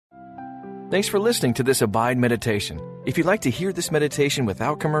Thanks for listening to this Abide meditation. If you'd like to hear this meditation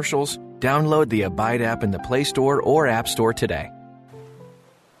without commercials, download the Abide app in the Play Store or App Store today.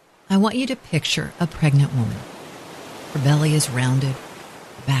 I want you to picture a pregnant woman. Her belly is rounded,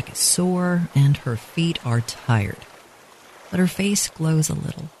 her back is sore, and her feet are tired. But her face glows a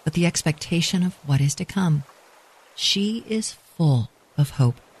little with the expectation of what is to come. She is full of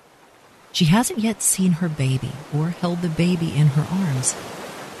hope. She hasn't yet seen her baby or held the baby in her arms,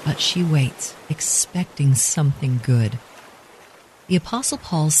 but she waits, expecting something good. The Apostle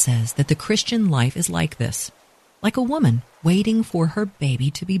Paul says that the Christian life is like this, like a woman waiting for her baby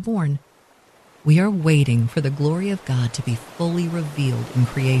to be born. We are waiting for the glory of God to be fully revealed in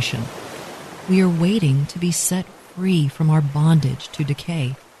creation. We are waiting to be set free from our bondage to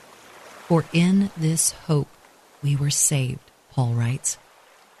decay. For in this hope we were saved, Paul writes.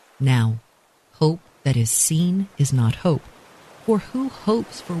 Now, hope that is seen is not hope, for who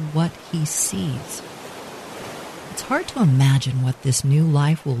hopes for what he sees? It's hard to imagine what this new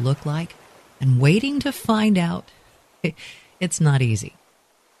life will look like, and waiting to find out, it's not easy.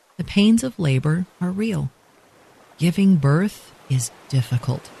 The pains of labor are real. Giving birth is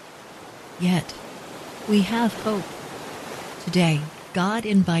difficult. Yet, we have hope. Today, God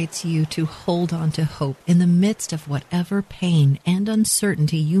invites you to hold on to hope in the midst of whatever pain and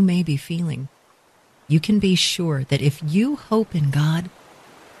uncertainty you may be feeling. You can be sure that if you hope in God,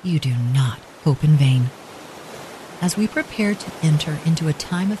 you do not hope in vain. As we prepare to enter into a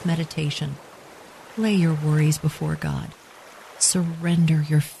time of meditation, lay your worries before God. Surrender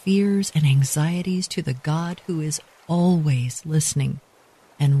your fears and anxieties to the God who is always listening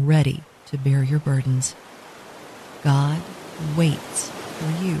and ready to bear your burdens. God waits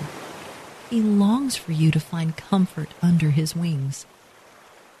for you. He longs for you to find comfort under his wings.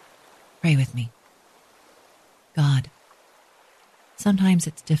 Pray with me. God, sometimes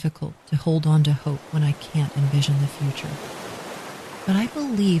it's difficult to hold on to hope when I can't envision the future. But I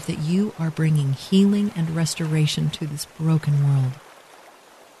believe that you are bringing healing and restoration to this broken world.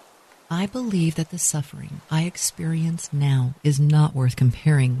 I believe that the suffering I experience now is not worth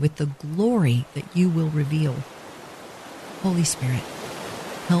comparing with the glory that you will reveal. Holy Spirit,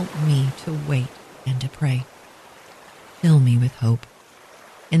 help me to wait and to pray. Fill me with hope.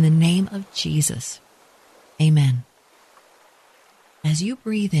 In the name of Jesus, amen. As you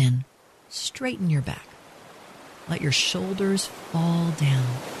breathe in, straighten your back. Let your shoulders fall down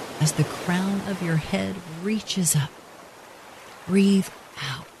as the crown of your head reaches up. Breathe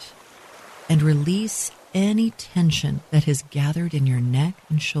out and release any tension that has gathered in your neck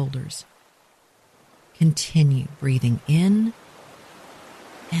and shoulders. Continue breathing in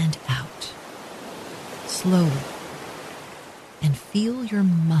and out, slowly, and feel your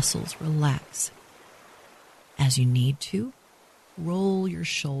muscles relax. As you need to, roll your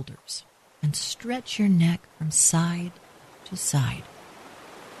shoulders and stretch your neck from side to side.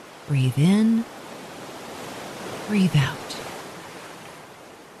 Breathe in, breathe out.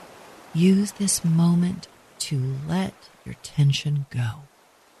 Use this moment to let your tension go.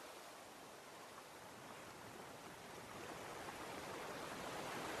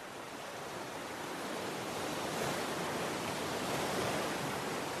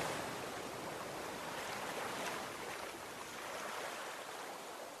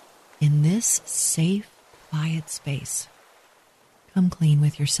 In this safe, quiet space, come clean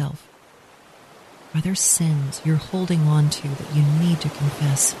with yourself. Are there sins you're holding on to that you need to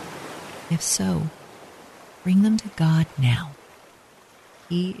confess? If so, bring them to God now.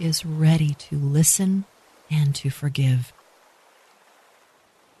 He is ready to listen and to forgive.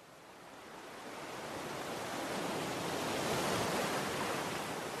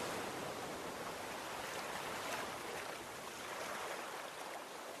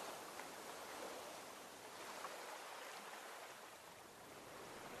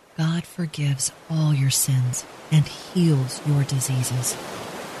 God forgives all your sins and heals your diseases.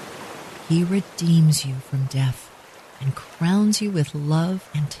 He redeems you from death and crowns you with love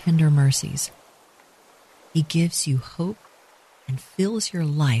and tender mercies. He gives you hope and fills your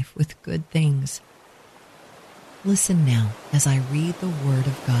life with good things. Listen now as I read the Word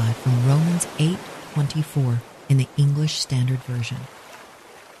of God from Romans 8:24 in the English Standard Version.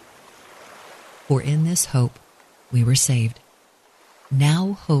 For in this hope we were saved.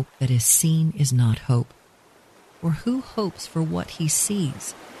 Now hope that is seen is not hope, for who hopes for what he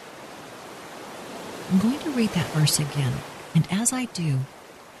sees? I'm going to read that verse again, and as I do,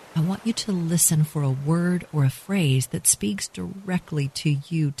 I want you to listen for a word or a phrase that speaks directly to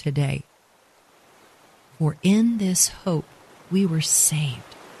you today. For in this hope we were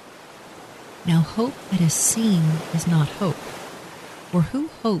saved. Now hope that is seen is not hope, or who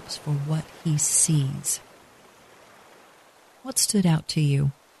hopes for what he sees? What stood out to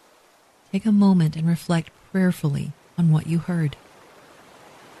you? Take a moment and reflect prayerfully on what you heard.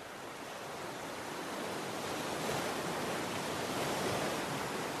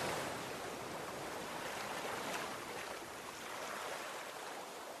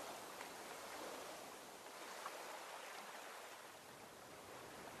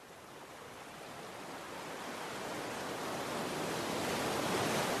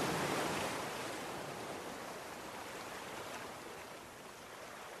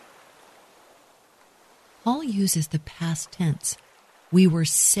 Paul uses the past tense. We were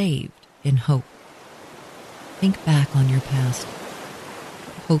saved in hope. Think back on your past.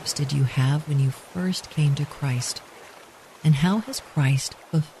 What hopes did you have when you first came to Christ? And how has Christ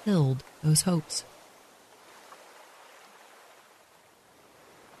fulfilled those hopes?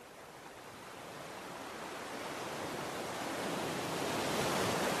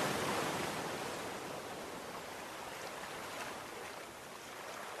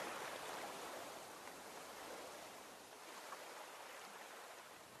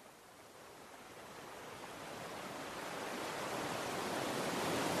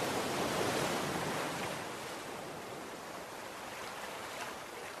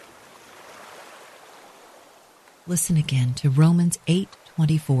 Listen again to Romans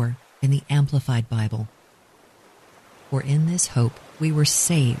 8:24 in the Amplified Bible. For in this hope we were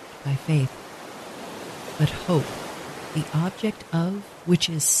saved by faith. But hope, the object of which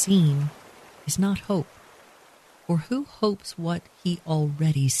is seen, is not hope. For who hopes what he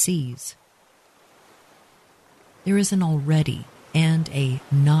already sees? There is an already and a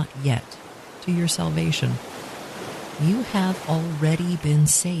not yet to your salvation. You have already been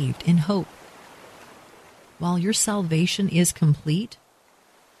saved in hope. While your salvation is complete,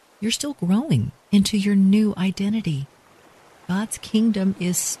 you're still growing into your new identity. God's kingdom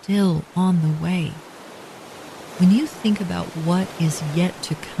is still on the way. When you think about what is yet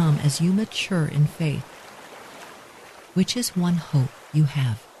to come as you mature in faith, which is one hope you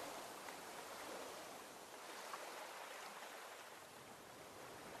have?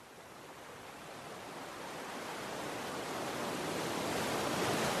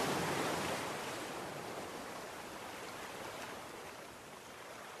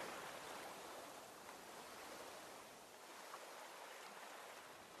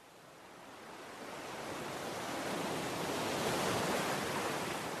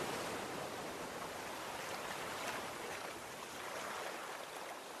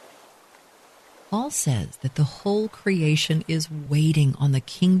 Paul says that the whole creation is waiting on the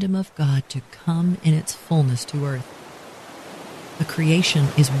kingdom of God to come in its fullness to earth. The creation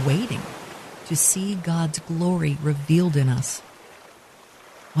is waiting to see God's glory revealed in us.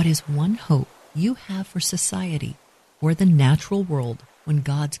 What is one hope you have for society or the natural world when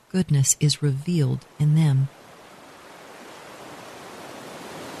God's goodness is revealed in them?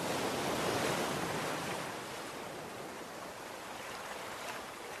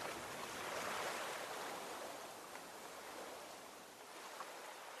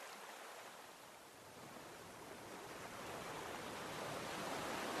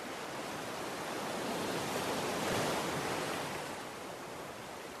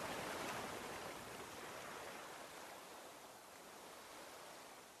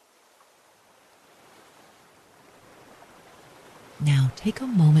 Now take a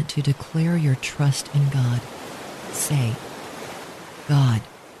moment to declare your trust in God. Say, God,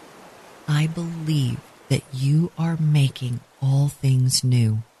 I believe that you are making all things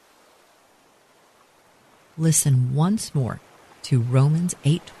new. Listen once more to Romans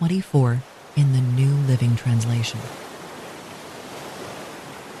 8:24 in the New Living Translation.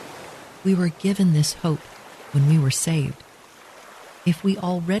 We were given this hope when we were saved. If we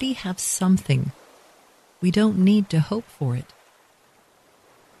already have something, we don't need to hope for it.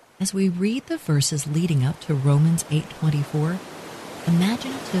 As we read the verses leading up to Romans 8:24,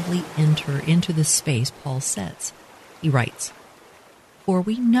 imaginatively enter into the space Paul sets. He writes, "For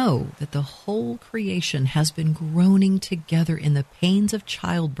we know that the whole creation has been groaning together in the pains of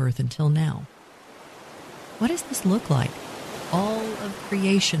childbirth until now." What does this look like? All of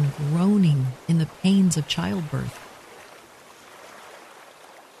creation groaning in the pains of childbirth.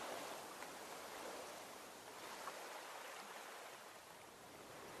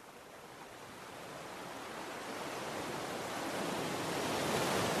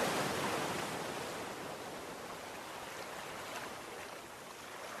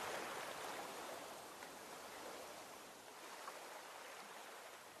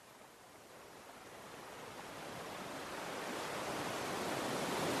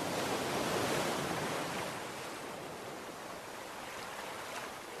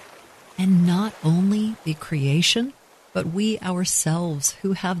 And not only the creation, but we ourselves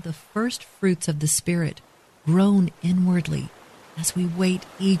who have the first fruits of the Spirit groan inwardly as we wait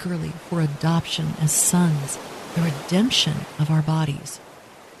eagerly for adoption as sons, the redemption of our bodies.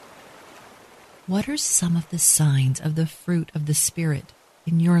 What are some of the signs of the fruit of the Spirit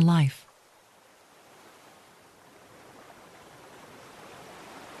in your life?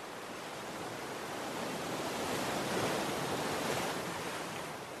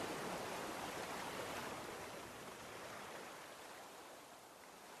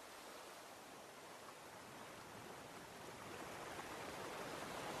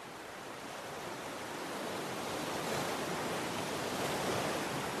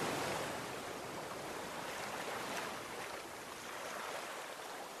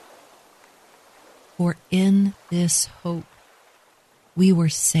 For in this hope we were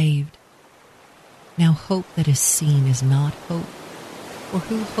saved. Now hope that is seen is not hope, for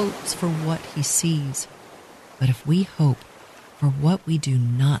who hopes for what he sees? But if we hope for what we do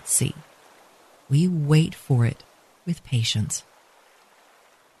not see, we wait for it with patience.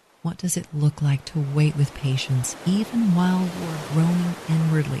 What does it look like to wait with patience, even while we're groaning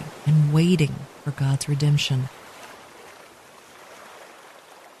inwardly and waiting for God's redemption?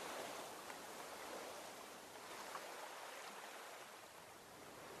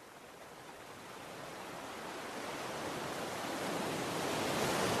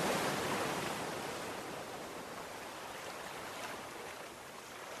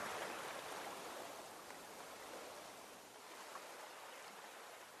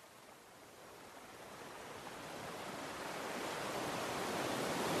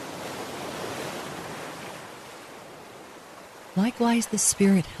 Likewise, the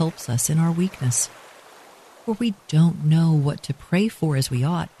Spirit helps us in our weakness. For we don't know what to pray for as we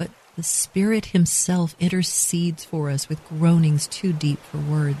ought, but the Spirit Himself intercedes for us with groanings too deep for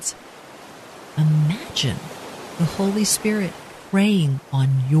words. Imagine the Holy Spirit praying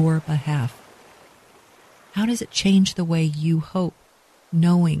on your behalf. How does it change the way you hope,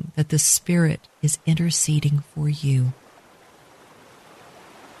 knowing that the Spirit is interceding for you?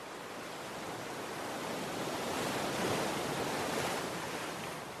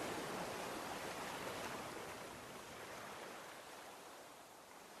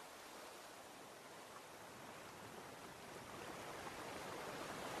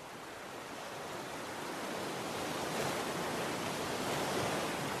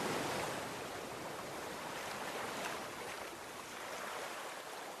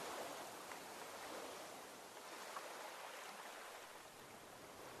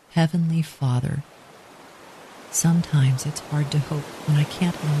 Heavenly Father, sometimes it's hard to hope when I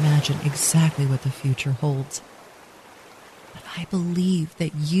can't imagine exactly what the future holds. But I believe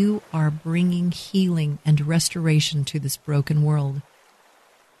that you are bringing healing and restoration to this broken world.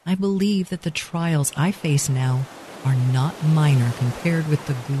 I believe that the trials I face now are not minor compared with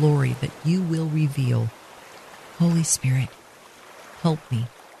the glory that you will reveal. Holy Spirit, help me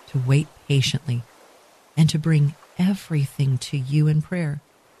to wait patiently and to bring everything to you in prayer.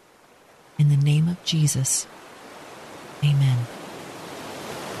 In the name of Jesus, amen.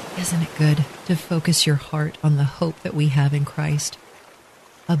 Isn't it good to focus your heart on the hope that we have in Christ?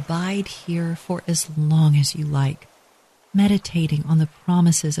 Abide here for as long as you like, meditating on the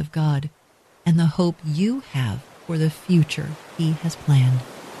promises of God and the hope you have for the future He has planned.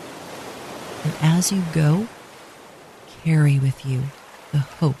 And as you go, carry with you the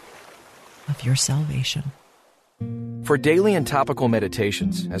hope of your salvation. For daily and topical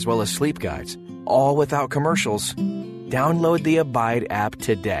meditations, as well as sleep guides, all without commercials, download the Abide app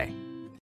today.